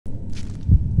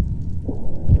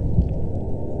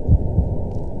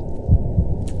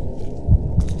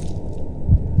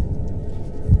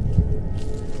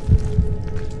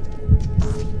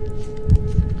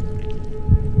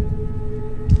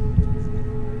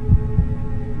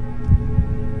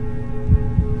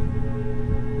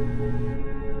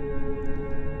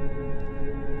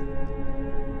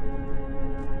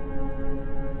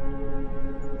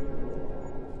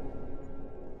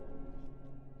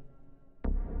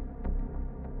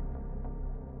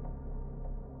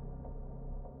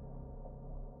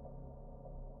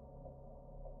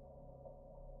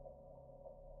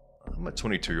I'm a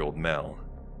 22-year-old male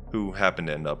who happened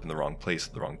to end up in the wrong place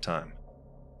at the wrong time.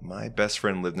 My best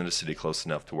friend lived in a city close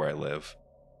enough to where I live,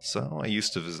 so I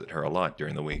used to visit her a lot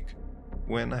during the week,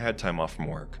 when I had time off from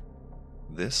work.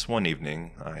 This one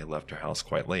evening, I left her house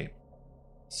quite late,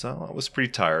 so I was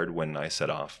pretty tired when I set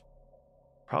off.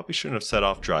 Probably shouldn't have set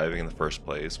off driving in the first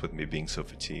place with me being so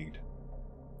fatigued.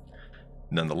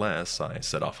 Nonetheless, I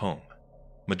set off home.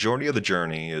 Majority of the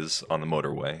journey is on the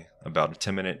motorway. About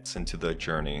 10 minutes into the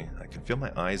journey, I could feel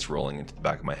my eyes rolling into the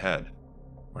back of my head.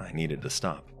 I needed to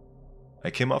stop. I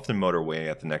came off the motorway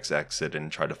at the next exit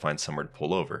and tried to find somewhere to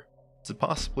pull over, to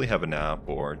possibly have a nap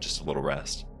or just a little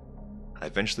rest. I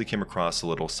eventually came across a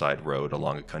little side road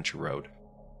along a country road.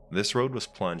 This road was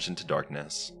plunged into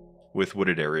darkness, with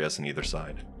wooded areas on either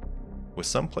side. With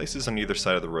some places on either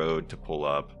side of the road to pull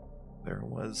up, there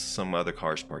was some other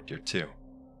cars parked here too,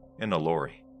 and a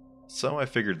lorry. So I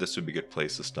figured this would be a good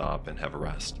place to stop and have a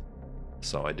rest.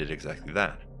 So I did exactly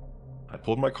that. I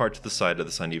pulled my car to the side of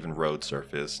this uneven road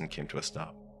surface and came to a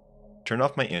stop. Turned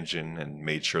off my engine and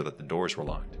made sure that the doors were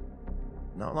locked.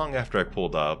 Not long after I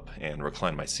pulled up and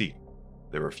reclined my seat,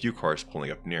 there were a few cars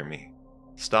pulling up near me,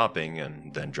 stopping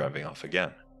and then driving off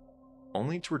again,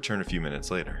 only to return a few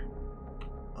minutes later.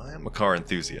 I am a car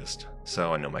enthusiast,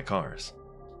 so I know my cars,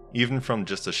 even from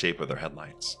just the shape of their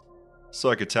headlights. So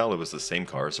I could tell it was the same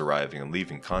cars arriving and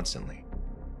leaving constantly.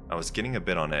 I was getting a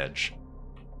bit on edge,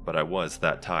 but I was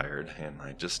that tired and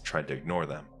I just tried to ignore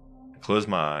them. I closed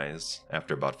my eyes.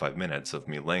 After about 5 minutes of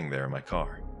me laying there in my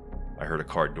car, I heard a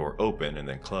car door open and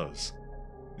then close.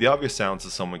 The obvious sounds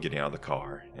of someone getting out of the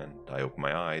car, and I opened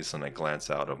my eyes and I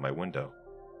glanced out of my window.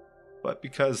 But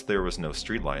because there was no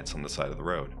streetlights on the side of the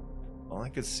road, all I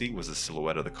could see was the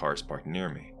silhouette of the cars parked near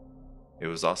me. It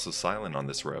was also silent on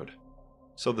this road,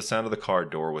 so the sound of the car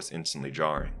door was instantly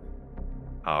jarring.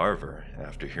 However,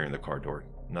 after hearing the car door,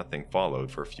 nothing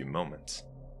followed for a few moments.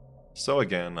 So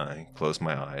again, I closed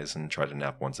my eyes and tried to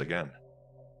nap once again.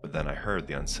 But then I heard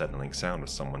the unsettling sound of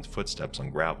someone's footsteps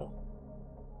on gravel.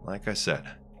 Like I said,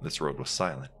 this road was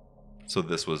silent, so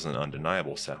this was an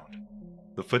undeniable sound.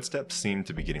 The footsteps seemed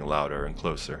to be getting louder and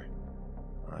closer.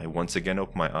 I once again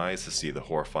opened my eyes to see the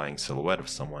horrifying silhouette of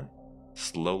someone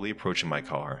slowly approaching my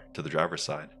car to the driver's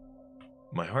side.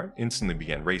 My heart instantly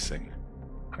began racing.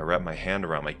 I wrapped my hand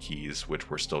around my keys, which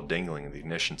were still dangling in the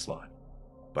ignition slot,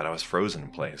 but I was frozen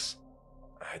in place.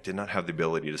 I did not have the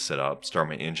ability to sit up, start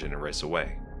my engine, and race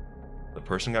away. The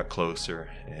person got closer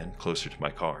and closer to my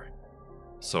car,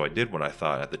 so I did what I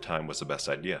thought at the time was the best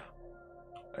idea.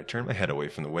 I turned my head away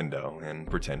from the window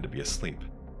and pretended to be asleep.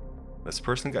 This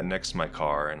person got next to my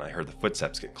car and I heard the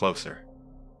footsteps get closer,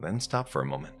 then stop for a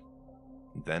moment.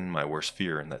 Then my worst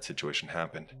fear in that situation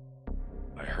happened.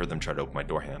 I heard them try to open my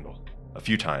door handle a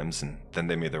few times, and then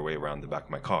they made their way around the back of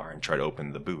my car and tried to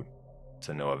open the boot,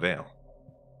 to no avail.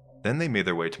 Then they made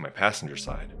their way to my passenger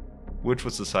side, which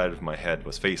was the side of my head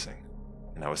was facing,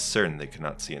 and I was certain they could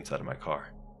not see inside of my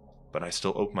car. But I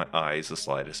still opened my eyes the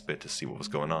slightest bit to see what was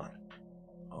going on.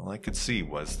 All I could see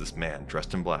was this man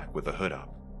dressed in black with a hood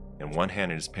up, and one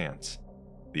hand in his pants,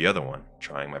 the other one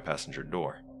trying my passenger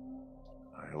door.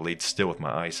 I laid still with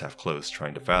my eyes half closed,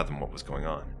 trying to fathom what was going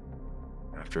on.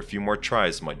 After a few more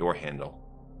tries of my door handle,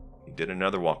 he did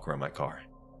another walk around my car.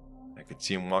 I could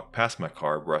see him walk past my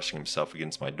car, brushing himself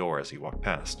against my door as he walked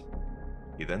past.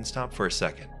 He then stopped for a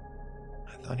second.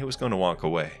 I thought he was going to walk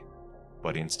away,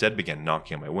 but he instead began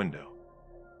knocking on my window.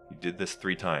 He did this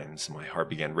 3 times, and my heart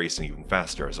began racing even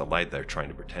faster as I lied there trying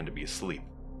to pretend to be asleep.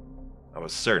 I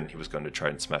was certain he was going to try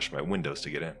and smash my windows to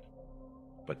get in.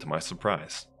 But to my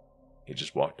surprise, he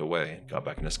just walked away and got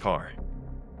back in his car.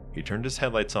 He turned his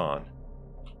headlights on,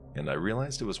 and I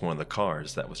realized it was one of the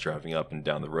cars that was driving up and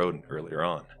down the road earlier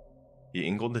on. He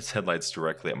angled his headlights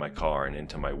directly at my car and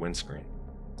into my windscreen,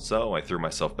 so I threw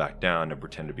myself back down and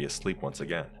pretended to be asleep once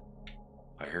again.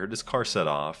 I heard his car set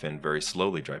off and very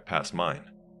slowly drive past mine,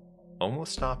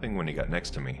 almost stopping when he got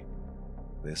next to me.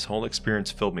 This whole experience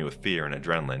filled me with fear and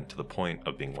adrenaline to the point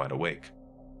of being wide awake,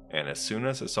 and as soon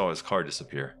as I saw his car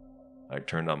disappear, I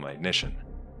turned on my ignition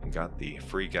and got the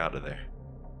freak out of there.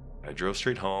 I drove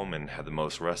straight home and had the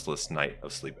most restless night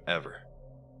of sleep ever.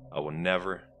 I will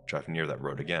never drive near that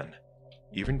road again,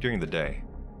 even during the day.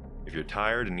 If you're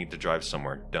tired and need to drive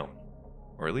somewhere, don't.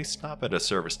 Or at least stop at a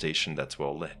service station that's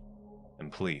well lit.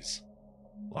 And please,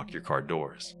 lock your car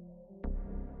doors.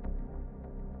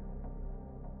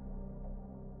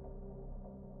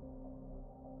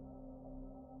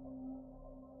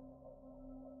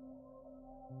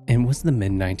 It was the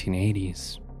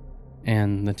mid-1980s,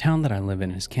 and the town that I live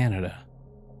in is Canada.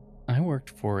 I worked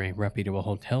for a reputable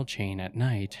hotel chain at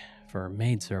night for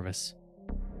maid service.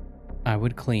 I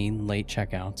would clean late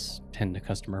checkouts, tend to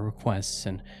customer requests,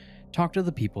 and talk to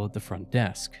the people at the front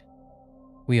desk.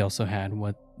 We also had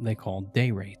what they called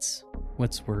day rates,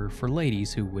 which were for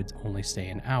ladies who would only stay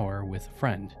an hour with a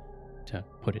friend, to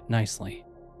put it nicely.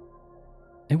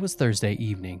 It was Thursday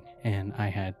evening, and I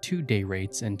had 2 day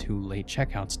rates and 2 late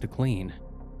checkouts to clean.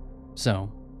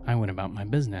 So I went about my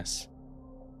business.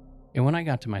 And when I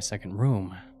got to my second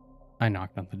room, I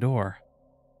knocked on the door.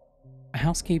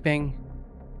 "Housekeeping?"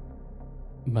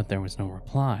 But there was no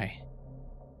reply.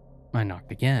 I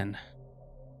knocked again.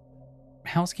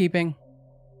 "Housekeeping?"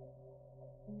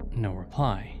 No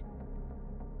reply.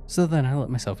 So then I let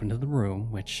myself into the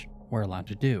room, which we're allowed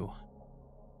to do.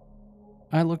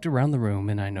 I looked around the room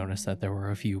and I noticed that there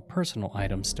were a few personal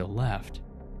items still left,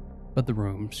 but the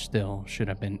room still should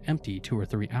have been empty 2 or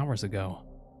 3 hours ago.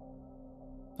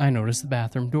 I noticed the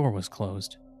bathroom door was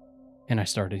closed, and I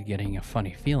started getting a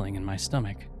funny feeling in my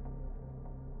stomach.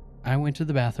 I went to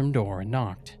the bathroom door and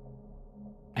knocked.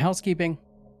 "Housekeeping,"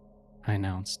 I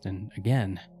announced, and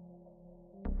again.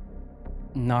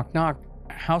 "Knock, knock.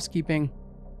 Housekeeping."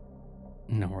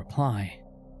 No reply.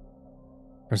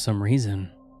 For some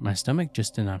reason, my stomach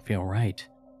just did not feel right.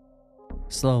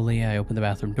 Slowly, I opened the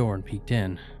bathroom door and peeked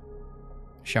in.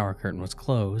 The shower curtain was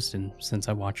closed, and since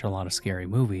I watch a lot of scary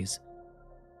movies,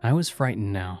 I was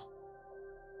frightened now.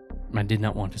 I did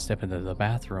not want to step into the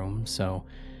bathroom, so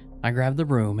I grabbed the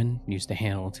broom and used a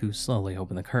handle to slowly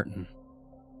open the curtain.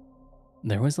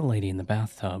 There was a lady in the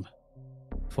bathtub,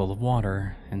 full of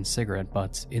water and cigarette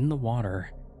butts in the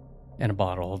water, and a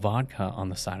bottle of vodka on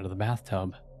the side of the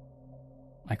bathtub.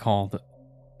 I called,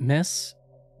 Miss?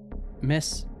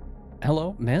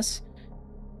 Hello, miss?"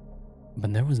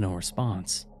 But there was no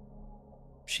response.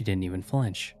 She didn't even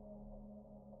flinch.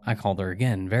 I called her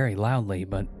again very loudly,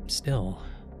 but still,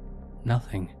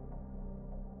 nothing.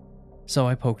 So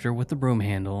I poked her with the broom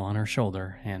handle on her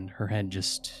shoulder, and her head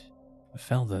just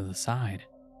fell to the side.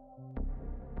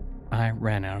 I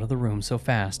ran out of the room so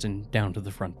fast and down to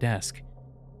the front desk,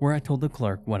 where I told the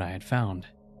clerk what I had found.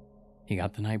 He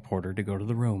got the night porter to go to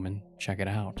the room and check it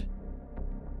out.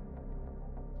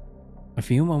 A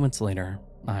few moments later,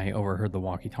 I overheard the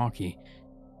walkie-talkie.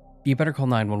 "You better call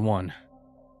 911.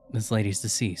 This lady's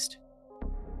deceased."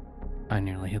 I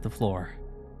nearly hit the floor.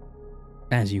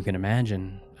 As you can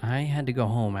imagine, I had to go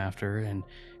home after and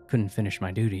couldn't finish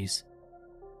my duties.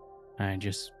 I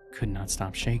just could not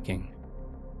stop shaking.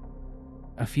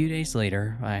 A few days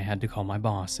later, I had to call my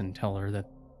boss and tell her that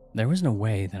there was no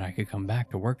way that I could come back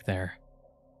to work there.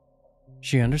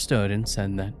 She understood and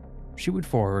said that she would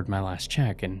forward my last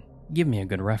check and give me a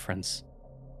good reference.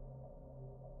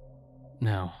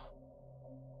 Now,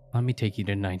 let me take you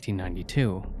to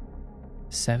 1992,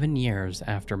 7 years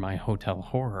after my hotel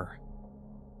horror.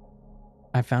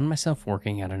 I found myself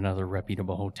working at another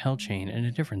reputable hotel chain in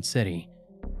a different city,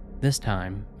 this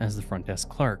time as the front desk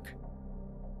clerk.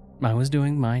 I was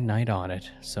doing my night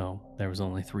audit, so there was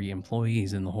only 3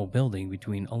 employees in the whole building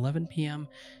between 11 p.m.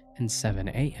 and 7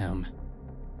 a.m.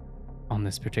 On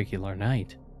this particular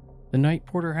night, the night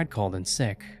porter had called in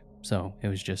sick, so it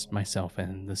was just myself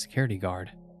and the security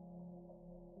guard.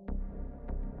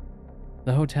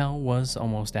 The hotel was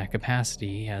almost at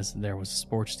capacity as there was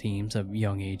sports teams of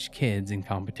young-aged kids in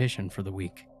competition for the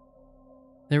week.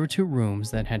 There were 2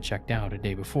 rooms that had checked out a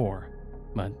day before,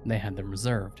 but they had them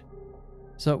reserved,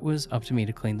 so it was up to me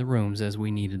to clean the rooms as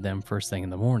we needed them first thing in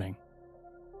the morning.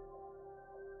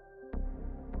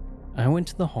 I went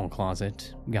to the hall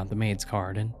closet, got the maid's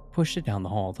card, and pushed it down the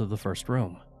hall to the first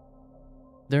room.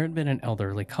 There had been an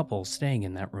elderly couple staying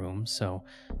in that room, so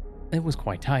it was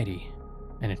quite tidy,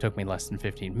 and it took me less than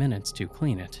 15 minutes to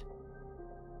clean it.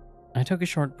 I took a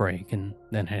short break and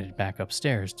then headed back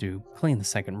upstairs to clean the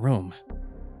second room.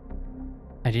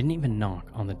 I didn't even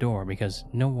knock on the door because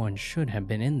no one should have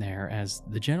been in there as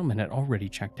the gentleman had already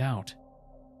checked out.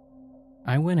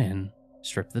 I went in,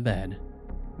 stripped the bed,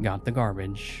 got the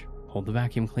garbage, pulled the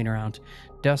vacuum cleaner out,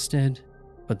 dusted,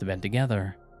 put the bed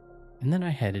together, and then I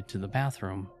headed to the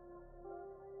bathroom.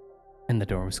 And the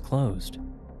door was closed.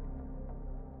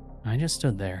 I just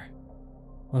stood there,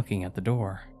 looking at the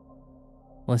door,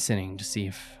 listening to see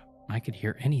if I could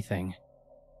hear anything.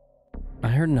 I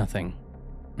heard nothing,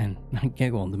 and I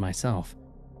giggled to myself.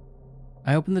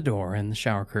 I opened the door and the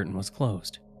shower curtain was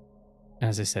closed.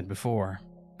 As I said before,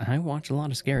 I watch a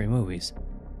lot of scary movies,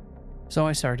 so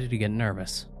I started to get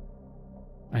nervous.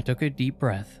 I took a deep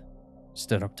breath,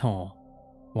 stood up tall,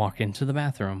 walked into the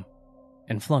bathroom,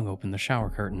 and flung open the shower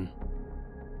curtain.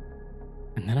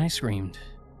 And then I screamed,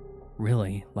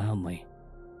 really loudly.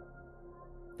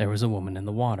 There was a woman in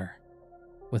the water,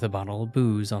 with a bottle of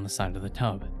booze on the side of the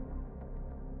tub.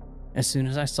 As soon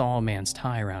as I saw a man's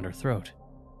tie around her throat,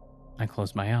 I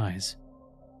closed my eyes,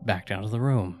 backed out of the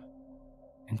room,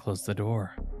 and closed the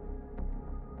door.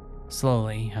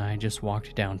 Slowly, I just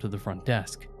walked down to the front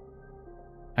desk.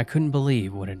 I couldn't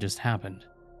believe what had just happened,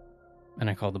 and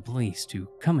I called the police to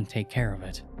come and take care of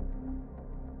it.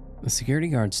 The security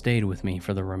guard stayed with me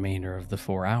for the remainder of the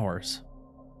 4 hours.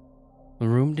 The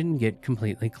room didn't get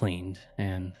completely cleaned,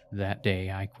 and that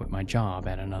day I quit my job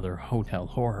at another hotel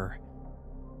horror.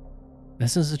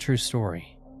 This is a true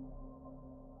story,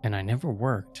 and I never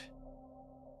worked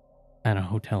at a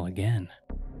hotel again.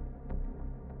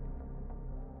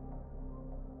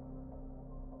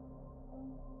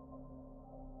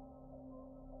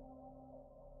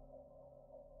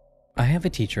 I have a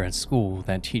teacher at school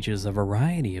that teaches a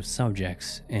variety of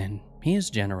subjects, and he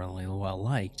is generally well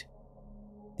liked.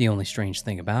 The only strange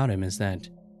thing about him is that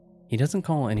he doesn't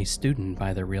call any student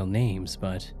by their real names,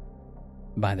 but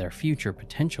by their future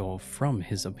potential from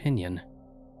his opinion.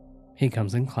 He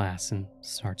comes in class and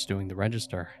starts doing the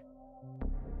register.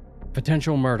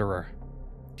 "Potential murderer,"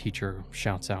 teacher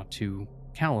shouts out to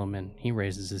Callum, and he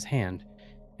raises his hand,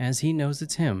 as he knows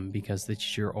it's him because the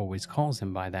teacher always calls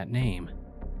him by that name.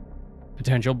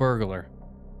 "Potential burglar,"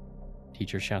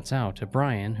 teacher shouts out to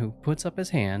Brian, who puts up his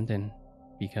hand, and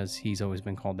because he's always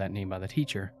been called that name by the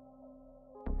teacher.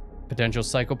 "Potential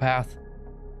psychopath,"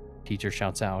 teacher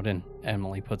shouts out, and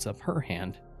Emily puts up her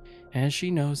hand, as she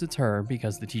knows it's her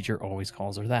because the teacher always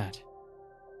calls her that.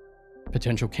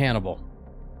 "Potential cannibal."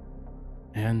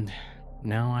 And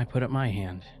now I put up my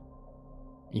hand,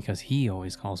 because he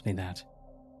always calls me that.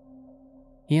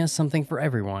 He has something for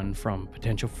everyone, from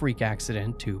potential freak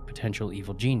accident to potential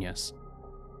evil genius.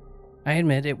 I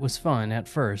admit it was fun at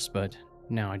first, but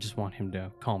now I just want him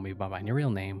to call me by my real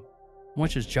name,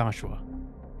 which is Joshua.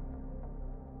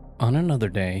 On another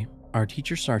day, our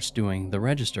teacher starts doing the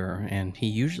register, and he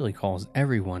usually calls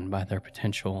everyone by their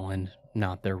potential and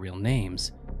not their real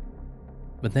names.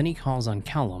 But then he calls on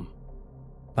Callum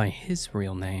by his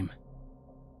real name.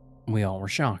 We all were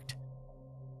shocked.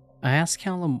 I asked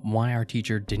Callum why our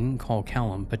teacher didn't call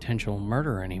Callum potential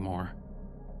murderer anymore.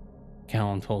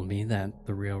 Callum told me that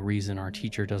the real reason our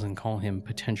teacher doesn't call him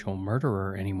potential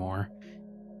murderer anymore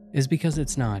is because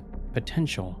it's not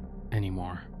potential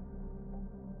anymore.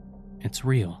 It's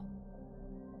real.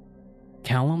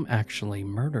 Callum actually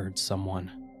murdered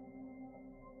someone.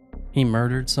 He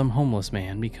murdered some homeless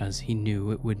man because he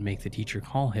knew it would make the teacher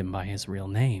call him by his real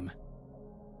name.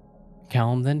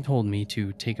 Callum then told me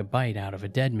to take a bite out of a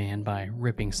dead man by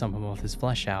ripping some of his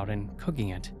flesh out and cooking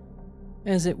it,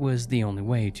 as it was the only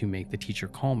way to make the teacher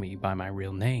call me by my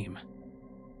real name.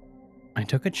 I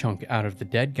took a chunk out of the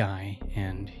dead guy,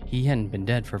 and he hadn't been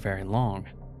dead for very long.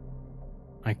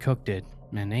 I cooked it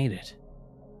and ate it.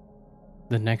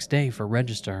 The next day for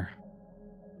register,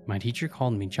 my teacher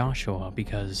called me Joshua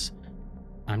because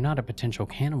I'm not a potential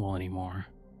cannibal anymore,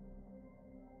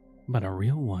 but a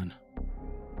real one.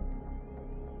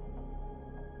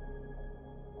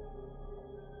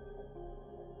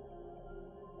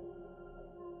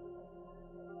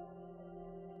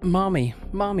 Mommy,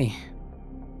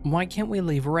 why can't we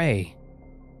leave Ray?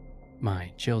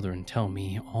 My children tell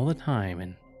me all the time,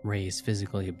 and Ray is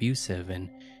physically abusive, and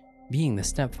being the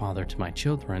stepfather to my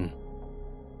children,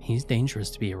 he's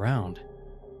dangerous to be around.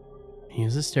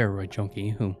 He's a steroid junkie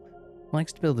who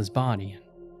likes to build his body, and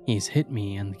he's hit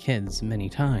me and the kids many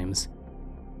times.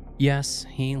 Yes,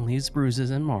 he leaves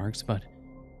bruises and marks, but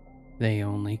they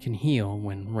only can heal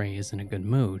when Ray is in a good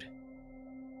mood.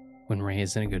 When Ray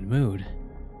is in a good mood,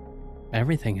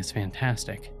 everything is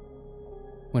fantastic.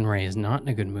 When Ray is not in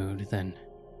a good mood, then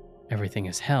everything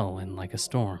is hell and like a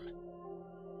storm.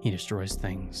 He destroys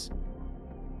things.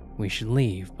 We should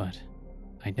leave, but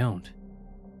I don't.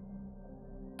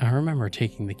 I remember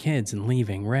taking the kids and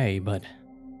leaving Ray, but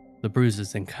the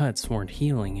bruises and cuts weren't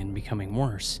healing and becoming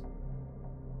worse.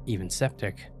 Even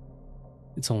septic.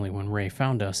 It's only when Ray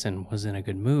found us and was in a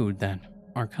good mood that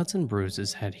our cuts and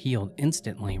bruises had healed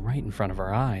instantly right in front of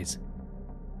our eyes.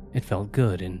 It felt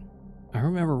good, and I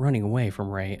remember running away from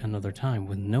Ray another time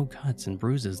with no cuts and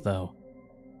bruises though.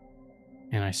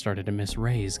 And I started to miss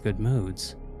Ray's good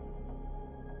moods.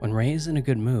 When Ray is in a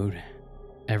good mood,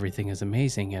 everything is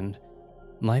amazing and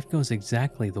life goes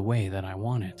exactly the way that I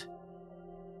want it.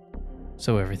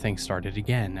 So everything started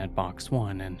again at box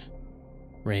 1, and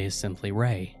Ray is simply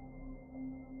Ray.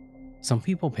 Some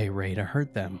people pay Ray to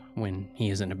hurt them when he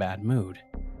is in a bad mood,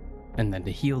 and then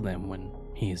to heal them when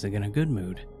he is in a good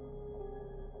mood.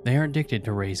 They are addicted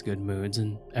to Ray's good moods,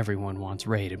 and everyone wants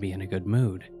Ray to be in a good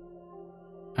mood.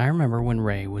 I remember when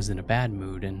Ray was in a bad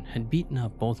mood and had beaten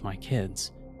up both my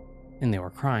kids. and they were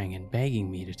crying and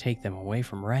begging me to take them away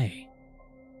from Ray.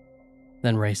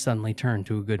 Then Ray suddenly turned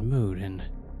to a good mood and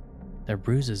their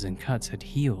bruises and cuts had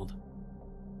healed.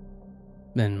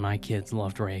 Then my kids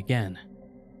loved Ray again.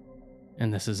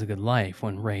 And this is a good life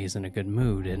when Ray's in a good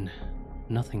mood and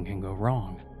nothing can go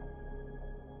wrong.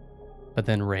 But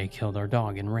then Ray killed our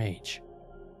dog in rage.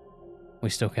 We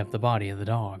still kept the body of the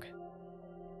dog.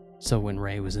 So when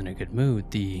Ray was in a good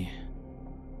mood, the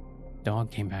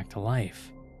dog came back to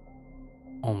life.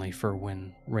 Only for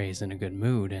when Ray's in a good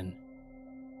mood, and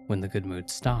when the good mood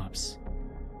stops,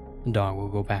 the dog will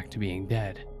go back to being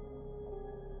dead.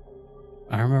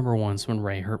 I remember once when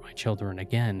Ray hurt my children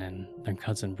again and their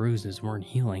cuts and bruises weren't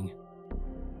healing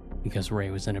because Ray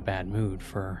was in a bad mood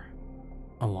for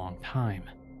a long time.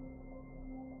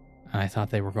 I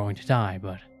thought they were going to die,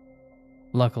 but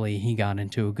luckily he got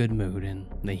into a good mood and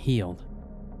they healed.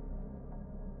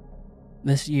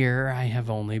 This year I have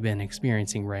only been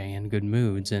experiencing Ray in good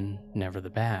moods and never the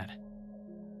bad.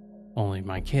 Only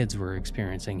my kids were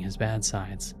experiencing his bad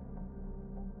sides.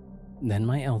 Then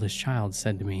my eldest child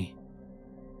said to me,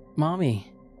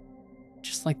 "Mommy,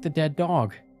 just like the dead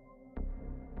dog,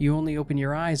 you only open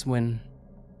your eyes when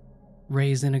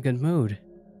Ray's in a good mood."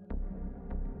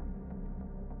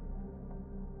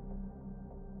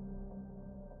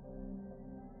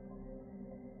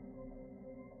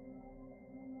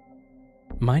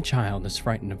 My child is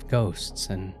frightened of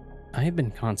ghosts, and I have been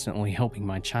constantly helping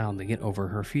my child to get over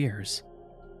her fears.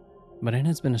 But it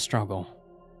has been a struggle.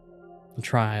 The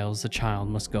trials the child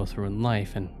must go through in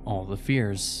life and all the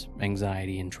fears,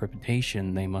 anxiety, and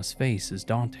trepidation they must face is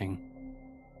daunting.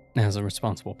 As a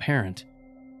responsible parent,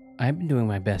 I have been doing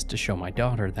my best to show my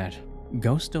daughter that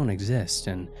ghosts don't exist,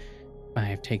 and I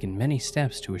have taken many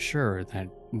steps to assure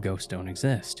that ghosts don't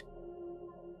exist.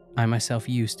 I myself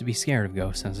used to be scared of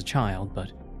ghosts as a child,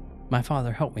 but my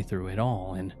father helped me through it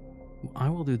all, and I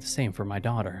will do the same for my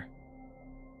daughter.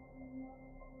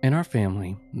 In our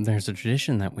family, there's a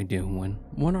tradition that we do when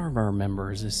one of our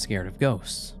members is scared of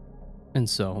ghosts, and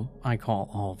so I call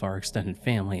all of our extended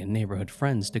family and neighborhood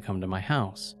friends to come to my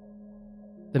house.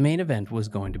 The main event was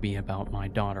going to be about my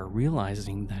daughter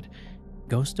realizing that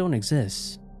ghosts don't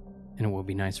exist, and it will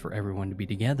be nice for everyone to be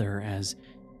together as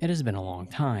it has been a long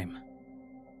time.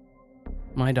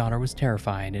 My daughter was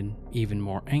terrified and even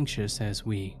more anxious as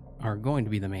we are going to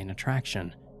be the main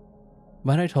attraction,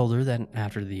 but I told her that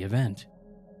after the event,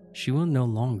 she will no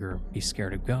longer be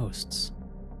scared of ghosts.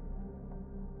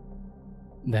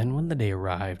 Then when the day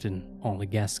arrived and all the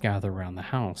guests gathered around the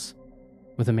house,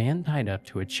 with a man tied up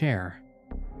to a chair,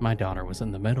 my daughter was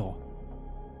in the middle.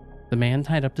 The man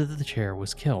tied up to the chair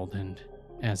was killed, and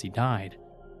as he died,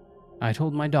 I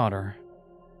told my daughter,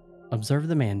 "Observe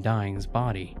the man dying's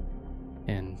body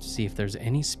and see if there's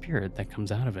any spirit that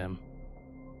comes out of him."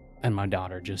 And my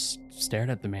daughter just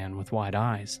stared at the man with wide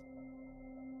eyes.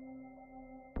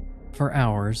 For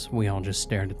hours, we all just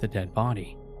stared at the dead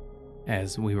body,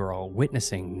 as we were all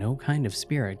witnessing no kind of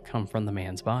spirit come from the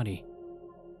man's body.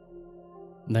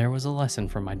 There was a lesson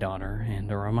for my daughter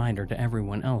and a reminder to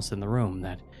everyone else in the room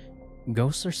that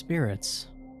ghosts or spirits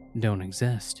don't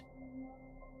exist.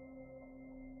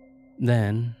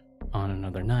 Then, on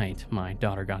another night, my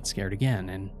daughter got scared again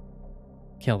and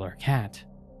killed our cat.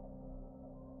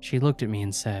 She looked at me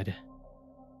and said,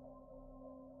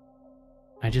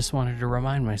 "I just wanted to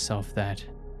remind myself that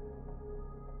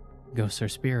ghosts or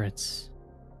spirits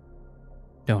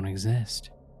don't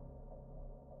exist."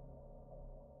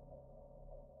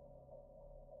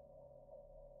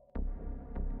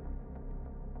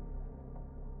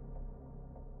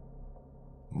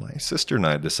 My sister and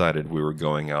I decided we were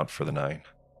going out for the night,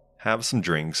 have some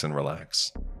drinks and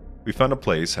relax. We found a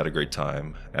place, had a great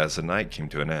time. As the night came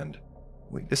to an end,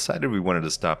 we decided we wanted to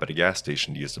stop at a gas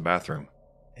station to use the bathroom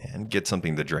and get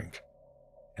something to drink.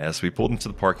 As we pulled into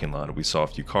the parking lot, we saw a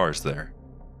few cars there,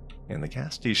 and the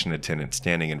gas station attendant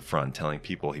standing in front telling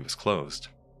people he was closed.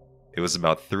 It was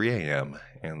about 3 a.m.,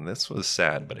 and this was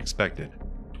sad but expected.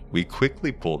 We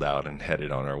quickly pulled out and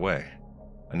headed on our way.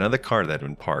 Another car that had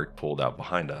been parked pulled out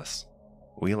behind us.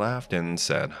 We laughed and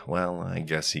said, "Well, I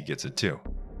guess he gets it too."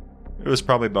 It was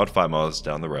probably about 5 miles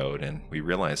down the road, and we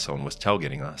realized someone was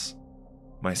tailgating us.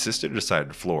 My sister decided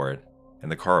to floor it,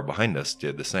 and the car behind us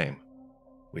did the same.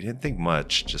 We didn't think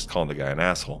much, just called the guy an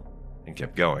asshole, and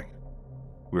kept going.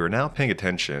 We were now paying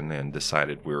attention and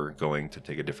decided we were going to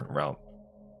take a different route.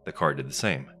 The car did the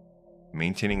same,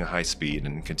 maintaining a high speed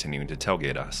and continuing to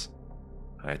tailgate us.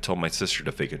 I told my sister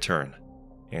to fake a turn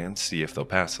and see if they'll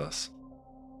pass us.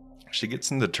 She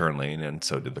gets in the turn lane, and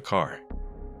so did the car.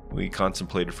 We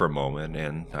contemplated for a moment,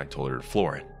 and I told her to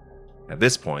floor it. At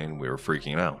this point, we were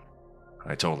freaking out.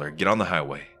 I told her, "Get on the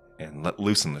highway," and let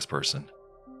loose on this person.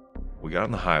 We got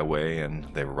on the highway and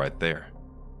they were right there.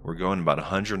 We're going about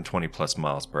 120 plus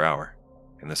miles per hour,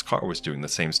 and this car was doing the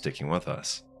same sticking with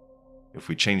us. If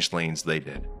we changed lanes, they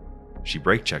did. She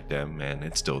brake checked him, and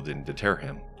it still didn't deter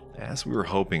him. As we were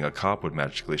hoping a cop would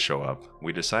magically show up,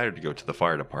 we decided to go to the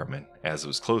fire department, as it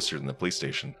was closer than the police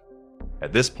station.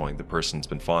 At this point, the person's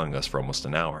been following us for almost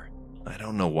an hour. I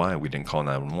don't know why we didn't call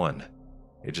 911.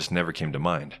 It just never came to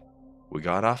mind. We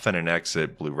got off at an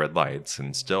exit, blue red lights,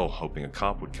 and still hoping a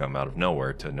cop would come out of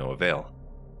nowhere to no avail.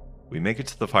 We make it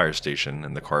to the fire station,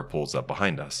 and the car pulls up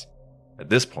behind us. At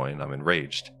this point, I'm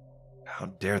enraged. How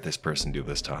dare this person do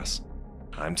this to us?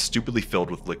 I'm stupidly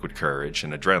filled with liquid courage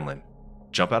and adrenaline.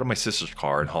 Jump out of my sister's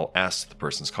car and haul ass to the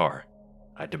person's car.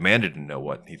 I demanded to know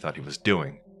what he thought he was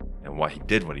doing, and why he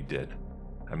did what he did.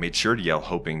 I made sure to yell,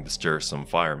 hoping to stir some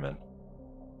firemen.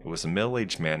 It was a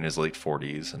middle-aged man in his late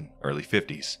 40s and early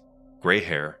 50s, gray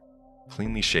hair,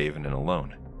 cleanly shaven and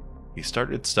alone. He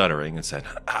started stuttering and said,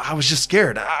 I was just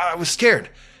scared. I was scared.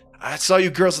 I saw you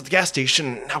girls at the gas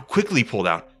station and how quickly you pulled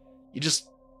out. You just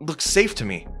looked safe to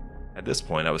me. At this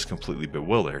point, I was completely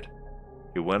bewildered.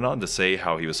 He went on to say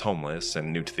how he was homeless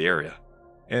and new to the area,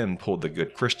 and pulled the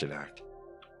good Christian act.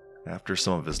 After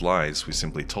some of his lies, we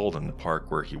simply told him to park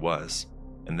where he was,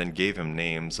 and then gave him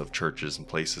names of churches and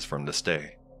places for him to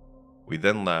stay. We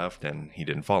then left, and he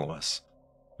didn't follow us.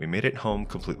 We made it home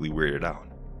completely weirded out.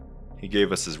 He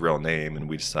gave us his real name, and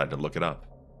we decided to look it up.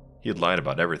 He had lied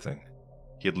about everything.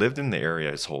 He had lived in the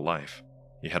area his whole life.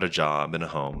 He had a job and a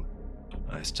home.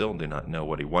 I still do not know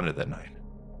what he wanted that night.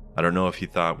 I don't know if he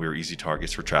thought we were easy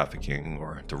targets for trafficking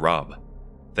or to rob.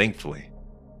 Thankfully,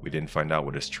 we didn't find out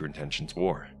what his true intentions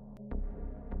were.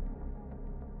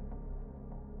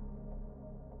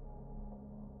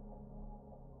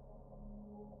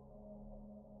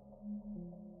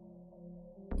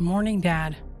 Morning,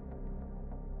 Dad.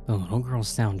 The little girl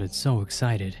sounded so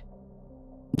excited.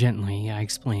 Gently, I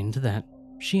explained that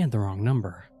she had the wrong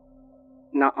number.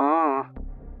 Nuh-uh,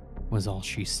 was all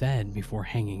she said before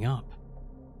hanging up.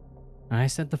 I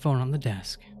set the phone on the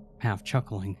desk, half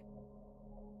chuckling.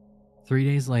 3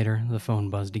 days later, the phone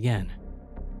buzzed again.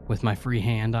 With my free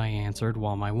hand, I answered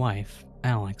while my wife,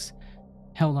 Alex,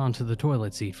 held onto the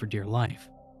toilet seat for dear life.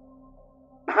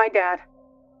 Hi, Dad,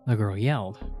 the girl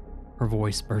yelled, her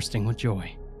voice bursting with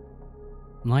joy.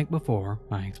 Like before,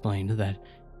 I explained that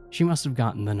she must have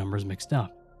gotten the numbers mixed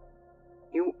up.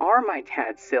 You are my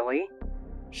dad, silly,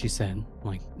 she said,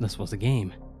 like this was a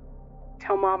game.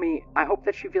 Tell Mommy I hope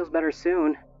that she feels better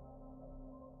soon.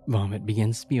 Vomit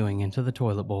began spewing into the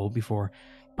toilet bowl before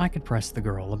I could press the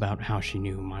girl about how she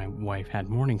knew my wife had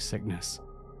morning sickness.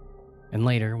 And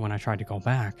later, when I tried to call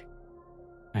back,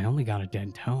 I only got a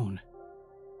dead tone.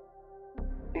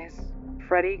 Is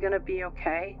Freddie gonna be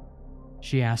okay?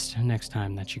 She asked next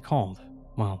time that she called,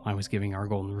 while I was giving our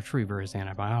golden retriever his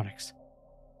antibiotics.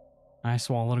 I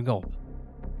swallowed a gulp.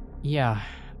 Yeah,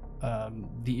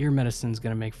 the ear medicine's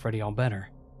gonna make Freddie all better.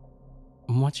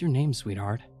 What's your name,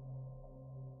 sweetheart?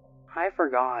 I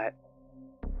forgot.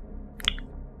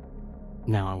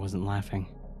 Now I wasn't laughing.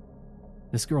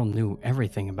 This girl knew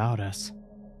everything about us.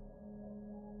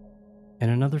 In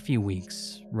another few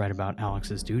weeks, right about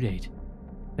Alex's due date,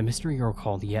 the mystery girl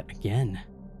called yet again.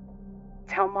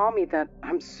 Tell Mommy that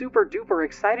I'm super duper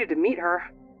excited to meet her.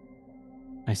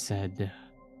 I said,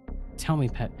 tell me,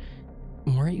 pet,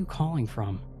 where are you calling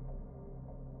from?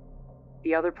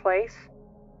 The other place?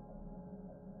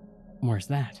 Where's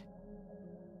that?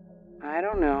 I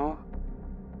don't know.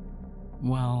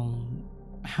 Well,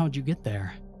 how'd you get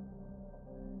there?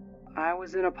 I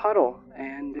was in a puddle,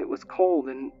 and it was cold,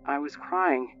 and I was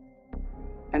crying.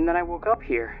 And then I woke up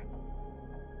here.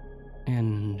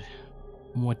 And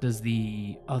what does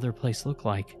the other place look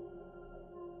like?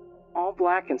 All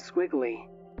black and squiggly.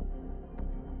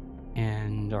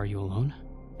 And are you alone?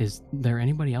 Is there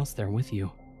anybody else there with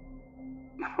you?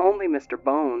 Only Mr.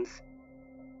 Bones.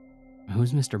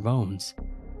 Who's Mr. Bones?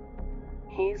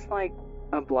 He's like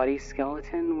a bloody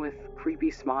skeleton with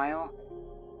creepy smile,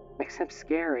 except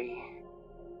scary.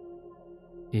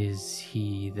 Is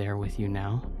he there with you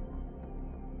now?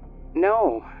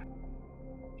 No.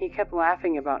 He kept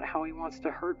laughing about how he wants to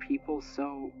hurt people,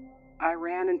 so I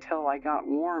ran until I got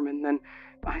warm, and then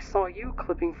I saw you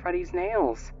clipping Freddie's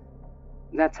nails.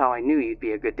 That's how I knew you'd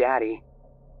be a good daddy.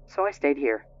 So I stayed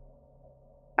here.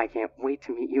 I can't wait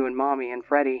to meet you and Mommy and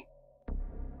Freddie.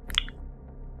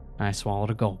 I swallowed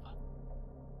a gulp.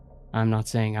 I'm not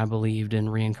saying I believed in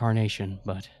reincarnation,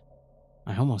 but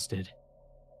I almost did.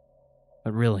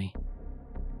 But really,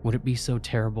 would it be so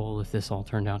terrible if this all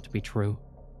turned out to be true?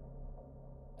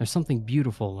 There's something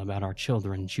beautiful about our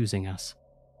children choosing us.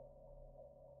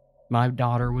 My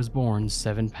daughter was born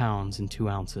 7 pounds and 2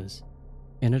 ounces,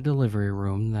 in a delivery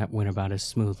room that went about as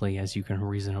smoothly as you can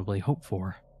reasonably hope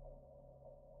for.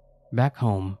 Back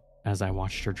home, as I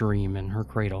watched her dream in her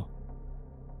cradle,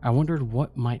 I wondered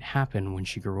what might happen when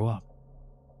she grew up.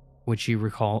 Would she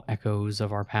recall echoes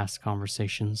of our past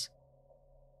conversations?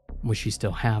 Would she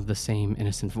still have the same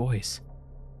innocent voice?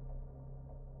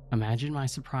 Imagine my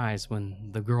surprise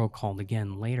when the girl called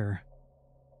again later,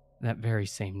 that very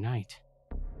same night.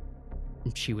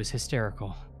 She was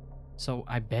hysterical, so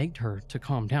I begged her to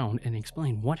calm down and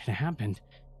explain what had happened.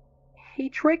 He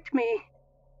tricked me.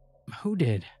 Who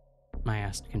did? I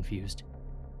asked, confused.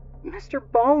 Mr.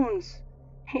 Bones.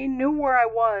 He knew where I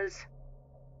was.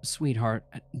 Sweetheart,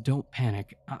 don't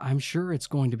panic. I'm sure it's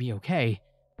going to be okay.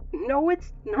 No,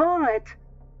 it's not.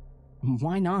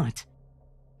 Why not?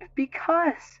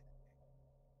 Because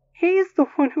he's the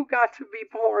one who got to be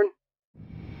born.